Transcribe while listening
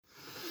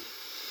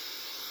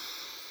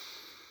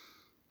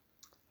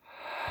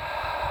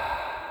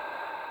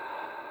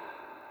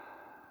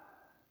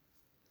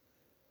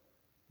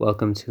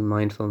Welcome to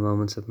Mindful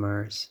Moments of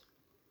Mars.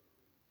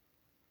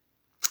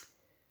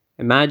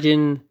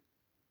 Imagine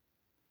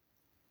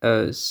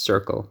a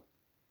circle.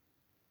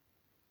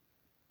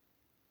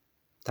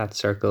 That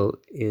circle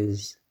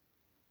is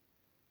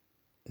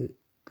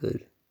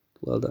good.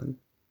 Well done.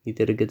 You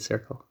did a good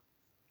circle.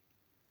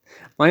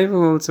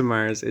 Mindful Moments of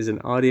Mars is an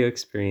audio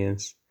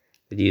experience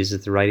that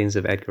uses the writings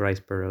of Edgar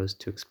Rice Burroughs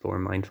to explore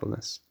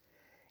mindfulness.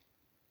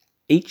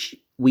 Each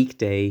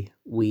weekday,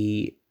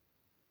 we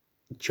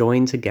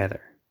join together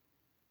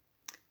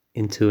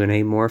into an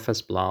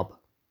amorphous blob.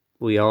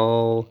 Did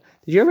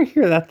you ever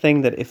hear that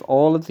thing that if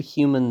all of the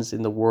humans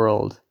in the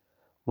world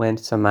went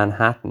to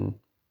Manhattan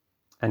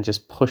and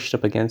just pushed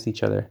up against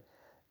each other,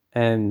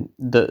 and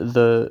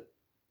the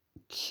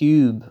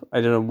cube, I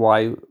don't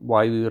know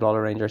why we would all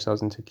arrange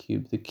ourselves into a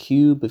cube. The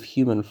cube of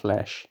human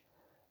flesh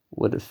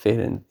would fit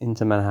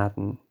into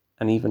Manhattan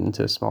and even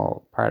into a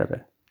small part of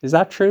it. Is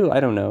that true? I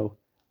don't know.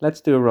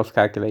 Let's do a rough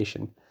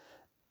calculation.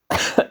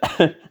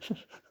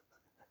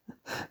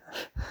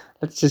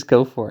 Let's just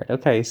go for it.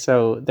 Okay,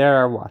 so there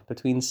are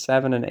between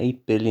 7 and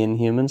 8 billion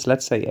humans.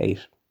 Let's say 8.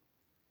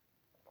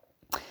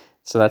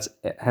 So that's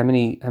how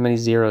many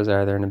zeros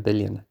are there in a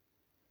billion?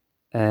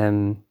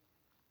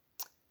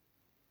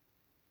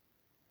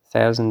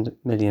 1,000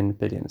 million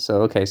billion.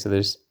 So okay, so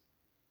there's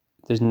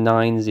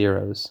 9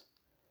 zeros.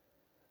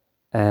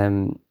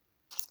 Okay,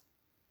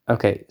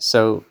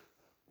 so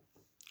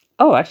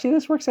actually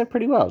this works out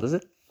pretty well, does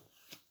it?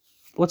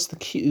 What's the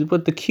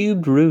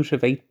cubed root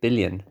of 8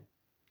 billion?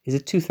 Is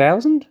it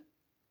 2,000?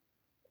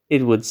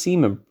 It would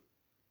seem that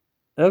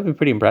would be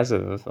pretty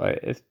impressive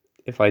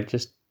if I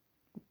just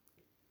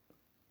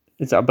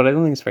but I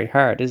don't think it's very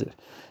hard, is it?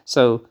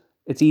 So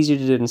it's easier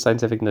to do it in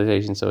scientific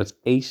notation. So it's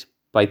 8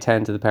 by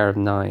 10 to the power of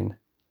 9.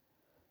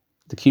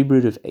 The cube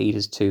root of 8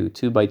 is 2.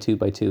 2 by 2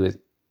 by 2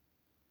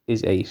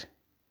 is 8.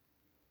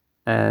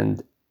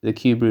 And the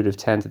cube root of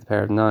 10 to the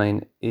power of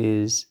 9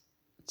 is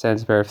 10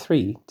 to the power of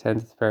 3. 10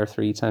 to the power of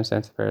 3 times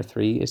 10 to the power of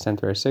 3 is 10 to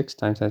the power of 6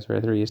 times 10 to the power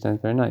of 3 is 10 to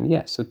the power of 9.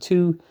 Yeah, so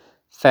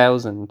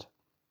 2,000.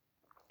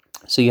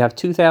 So you have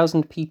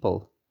 2,000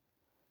 people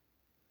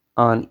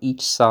on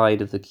each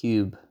side of the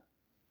cube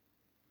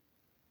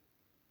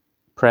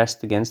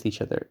pressed against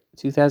each other.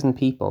 2,000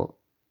 people.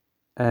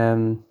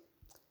 I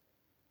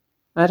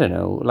don't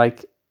know,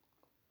 like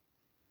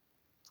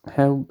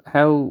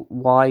how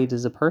wide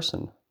is a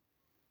person?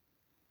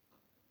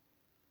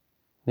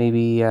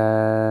 Maybe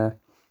I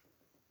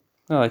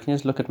can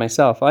just look at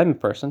myself. I'm a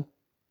person.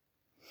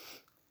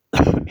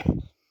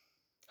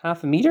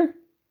 Half a meter?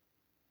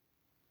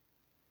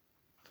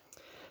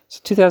 So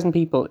 2,000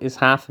 people is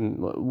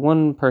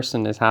one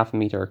person is half a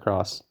meter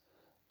across.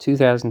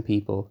 2,000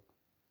 people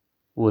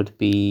would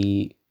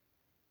be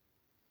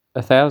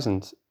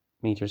 1,000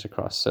 meters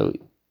across. So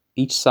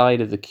each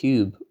side of the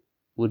cube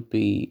would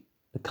be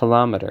a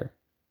kilometer.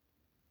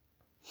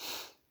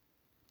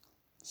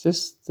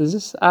 Does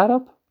this add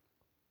up?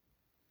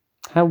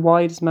 How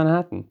wide is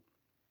Manhattan?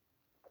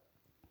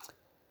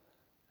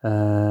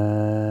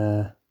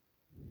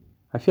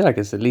 I feel like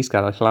it's at least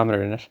got a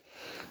kilometer in it.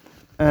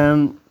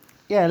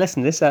 Yeah,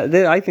 listen,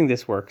 I think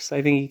this works.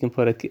 I think you can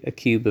put a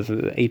cube of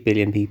 8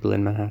 billion people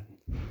in Manhattan.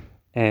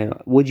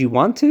 Would you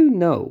want to?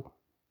 No.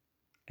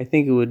 I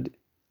think it would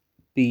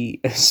be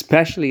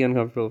especially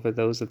uncomfortable for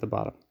those at the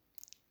bottom.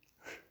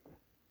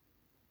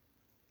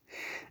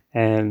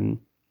 The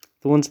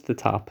ones at the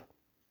top.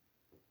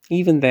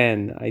 Even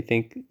then, I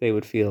think they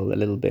would feel a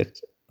little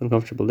bit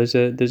uncomfortable. There's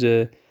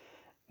a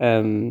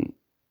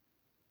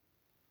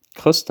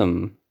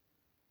custom,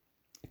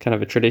 kind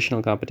of a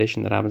traditional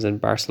competition that happens in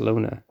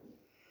Barcelona.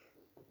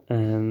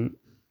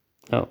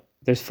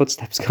 There's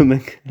footsteps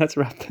coming. Let's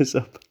wrap this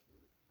up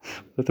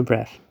with a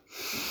breath.